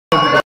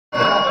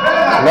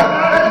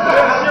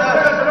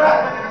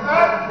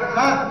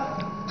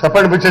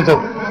చెప్పండి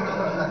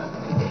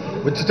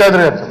బుచ్చి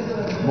చౌదరి గారు.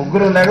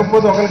 ముగ్గురు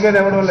లేకపోతే ఒకరికే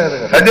ఇవ్వడం లేదు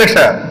అధ్యక్ష.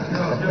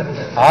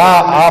 ఆ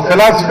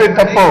ఫిలాసఫీ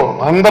తప్పు.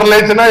 అందరు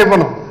లేచినా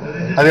ఇవ్వను,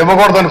 అది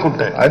ఇవ్వకూడదు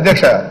అనుకుంటే.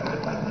 అధ్యక్ష,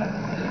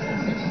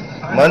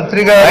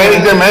 మంత్రి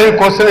గారు మేము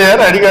క్వశ్చన్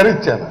అయ్యారు, అడిగారు,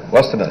 ఇచ్చారు,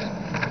 వస్తున్నారు.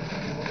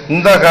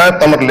 ఇందాక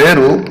తమరు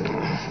లేరు,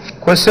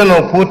 క్వశ్చన్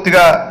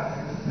పూర్తిగా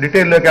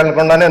డీటెయిల్లోకి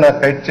వెళ్లకుండానే నాకు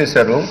టైట్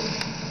చేశారు.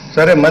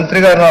 సరే, మంత్రి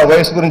గారు నా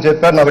వయసు గురించి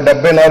చెప్పారు. నాకు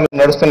 74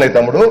 నడుస్తున్నాయి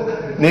తమ్ముడు,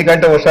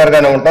 నీకంటే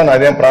హుషారుగానే ఉంటాను,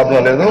 అదేం ప్రాబ్లం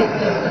లేదు.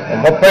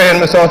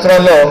 38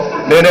 సంవత్సరాల్లో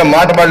నేనేం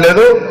మాట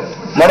పడలేదు,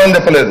 మడం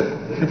తిప్పలేదు,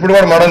 ఇప్పుడు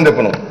కూడా మడం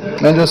తిప్పను.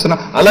 నేను చూస్తున్నా.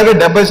 అలాగే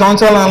 70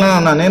 సంవత్సరాలు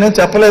అన్నా, నేనేం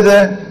చెప్పలేదే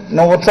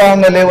నువ్వు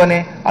ఉత్సాహంగా లేవని.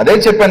 అదే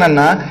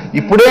చెప్పానన్నా.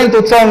 ఇప్పుడే ఇంత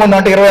ఉత్సాహంగా ఉన్నా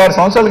అంటే 26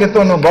 సంవత్సరాల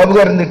క్రితం నువ్వు బాబు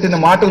గారిని తిట్టిన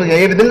మాటలు ఏ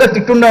విధంగా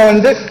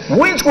తిట్టున్నావంటే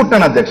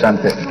ఊహించుకుంటున్నాను అధ్యక్ష,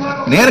 అంతే.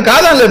 నేను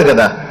కాదనలేదు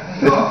కదా,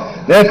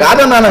 నేను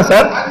కాదన్నానా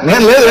సార్?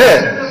 నేను లేదే,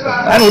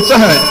 ఆయన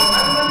ఉత్సాహమే.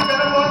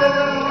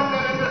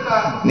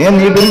 నేను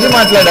నీ గురించి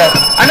మాట్లాడా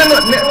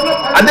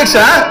అధ్యక్ష,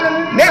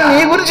 నేను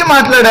నీ గురించి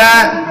మాట్లాడా,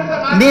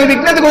 నీ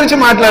విజ్ఞత గురించి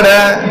మాట్లాడా,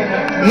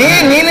 నీ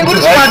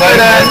గురించి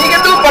మాట్లాడా.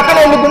 నీకెందుకు పక్కన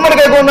వాళ్ళు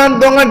గుమ్మడికాయ కొన్నాను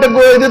దొంగ అంటే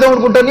ఇది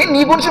దొంగనుకుంటా.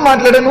 నీ గురించి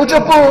మాట్లాడా, నువ్వు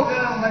చెప్పు.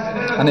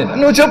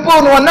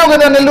 నువ్వు అన్నావు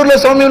కదా నెల్లూరులో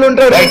సౌమ్యులు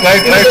ఉంటారు,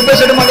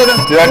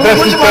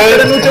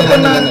 నువ్వు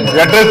చెప్పన్నా.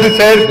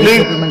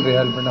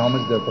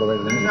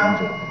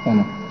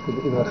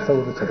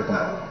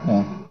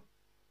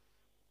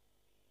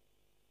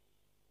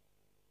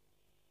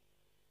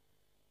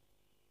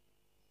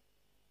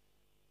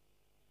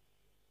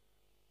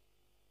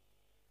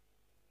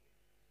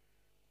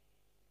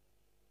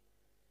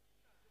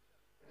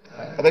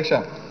 అధ్యక్ష,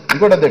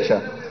 ఇంకోటి అధ్యక్ష,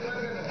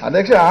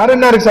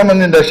 R&Rకి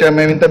సంబంధించిన అధ్యక్ష,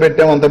 మేము ఇంత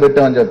పెట్టాం అంత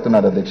పెట్టామని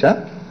చెప్తున్నారు అధ్యక్ష.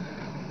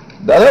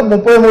 దాదాపు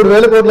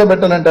 33,000 కోట్లు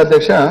పెట్టాలంటే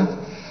అధ్యక్ష,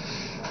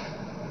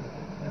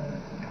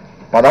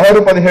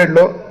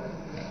 16-17లో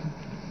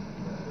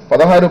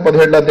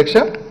అధ్యక్ష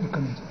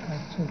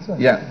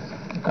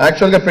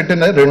యాక్చువల్గా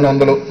పెట్టినది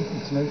 200,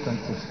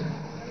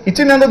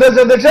 ఇచ్చింది ఎంత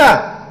తెలుసు అధ్యక్ష?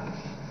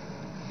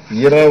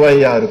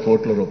 26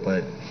 కోట్ల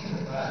రూపాయలు.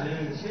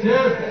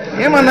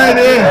 ఏమన్నా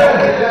ఇది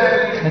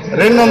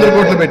 200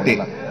 కోట్లు పెట్టి.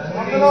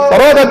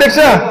 తర్వాత అధ్యక్ష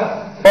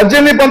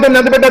 18-19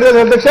 ఎంత పెట్టారు కదా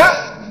అధ్యక్ష?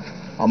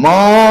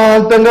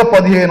 అమాంతంగా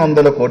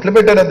 1,500 కోట్లు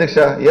పెట్టారు అధ్యక్ష.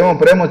 ఏమో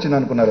ప్రేమ వచ్చింది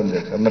అనుకున్నారు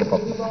అధ్యక్ష అందరి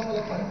పక్కన.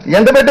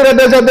 ఎంత పెట్టారు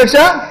అధ్యక్ష?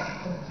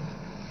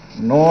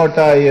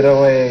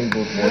 125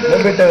 కోట్లు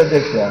పెట్టారు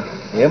అధ్యక్ష.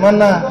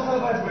 ఏమన్నా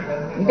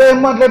ఇంకా ఏం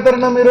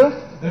మాట్లాడతారన్నా మీరు?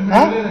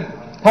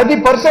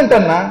 10%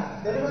 అన్నా.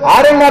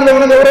 R&Rలో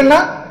ఉన్నది ఎవరన్నా?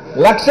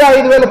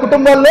 105,000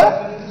 కుటుంబాల్లో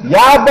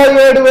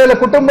 57,000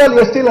 కుటుంబాలు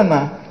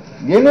ఎస్టీలన్నా,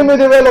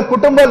 8,000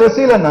 కుటుంబాలు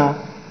ఎస్సీలన్నా,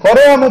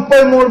 కొరవ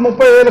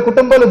 30,000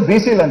 కుటుంబాలు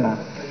బీసీలన్నా.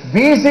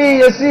 బీసీ,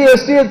 ఎస్సీ,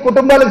 ఎస్టీ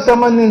కుటుంబాలకు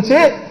సంబంధించి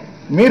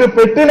మీరు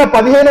పెట్టిన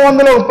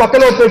 1,500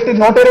 పక్కలో పెట్టి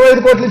 125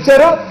 కోట్లు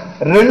ఇచ్చారు.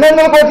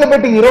 200 కోట్లు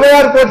పెట్టి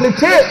 26 కోట్లు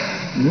ఇచ్చి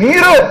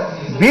మీరు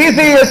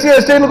బీసీ, ఎస్సీ,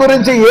 ఎస్టీల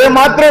గురించి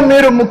ఏమాత్రం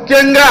మీరు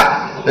ముఖ్యంగా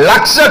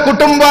 1,00,000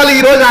 కుటుంబాలు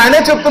ఈరోజు ఆయనే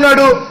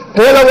చెప్తున్నాడు,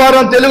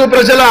 పోలవరం తెలుగు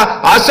ప్రజల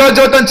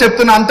ఆశాజ్యోతం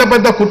చెప్తున్న అంత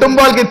పెద్ద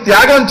కుటుంబాలకి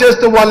త్యాగం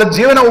చేస్తూ వాళ్ళ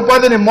జీవన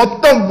ఉపాధిని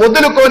మొత్తం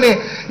వదులుకొని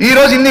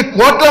ఈరోజు ఇన్ని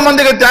కోట్ల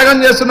మందికి త్యాగం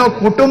చేస్తున్న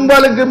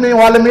కుటుంబాలకి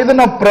వాళ్ళ మీద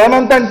నా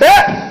ప్రేమంత అంటే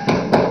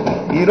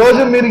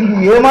ఈరోజు మీరు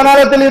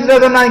ఏమన్నారో తెలియదు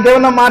కదన్నా.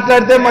 ఇంకేమన్నా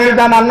మాట్లాడితే మళ్ళీ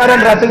దాన్ని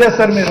అన్నారని రద్దు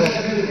చేస్తారు. మీరు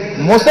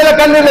ముసల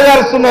కన్నీళ్ళు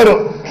గారుస్తున్నారు.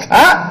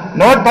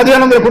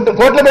 1,500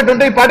 కోట్లు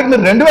పెట్టుంటే ఈ పాటికి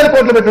మీరు 2,000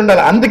 కోట్లు పెట్టి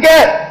ఉండాలి. అందుకే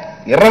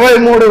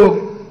 23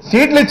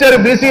 సీట్లు ఇచ్చారు.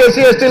 బీసీ,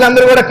 ఎస్సీ, ఎస్టీలు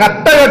అందరూ కూడా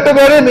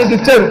కట్టగట్టుకొని మీకు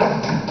ఇచ్చారు.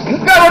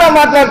 ఇంకా కూడా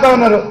మాట్లాడుతూ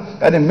ఉన్నారు.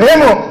 కానీ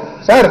మేము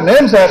సార్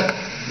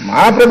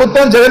మా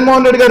ప్రభుత్వం,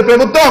 జగన్మోహన్ రెడ్డి గారి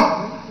ప్రభుత్వం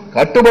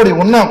కట్టుబడి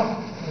ఉన్నాం.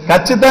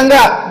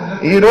 ఖచ్చితంగా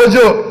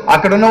ఈరోజు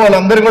అక్కడున్న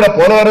వాళ్ళందరూ కూడా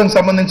పోలవరం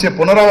సంబంధించి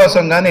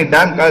పునరావాసం కానీ,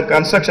 డ్యామ్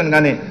కన్స్ట్రక్షన్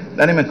కానీ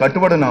దాన్ని మేము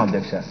కట్టుబడి ఉన్నాం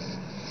అధ్యక్ష.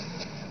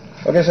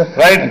 Okay sir,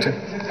 right.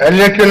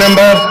 LAQ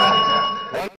number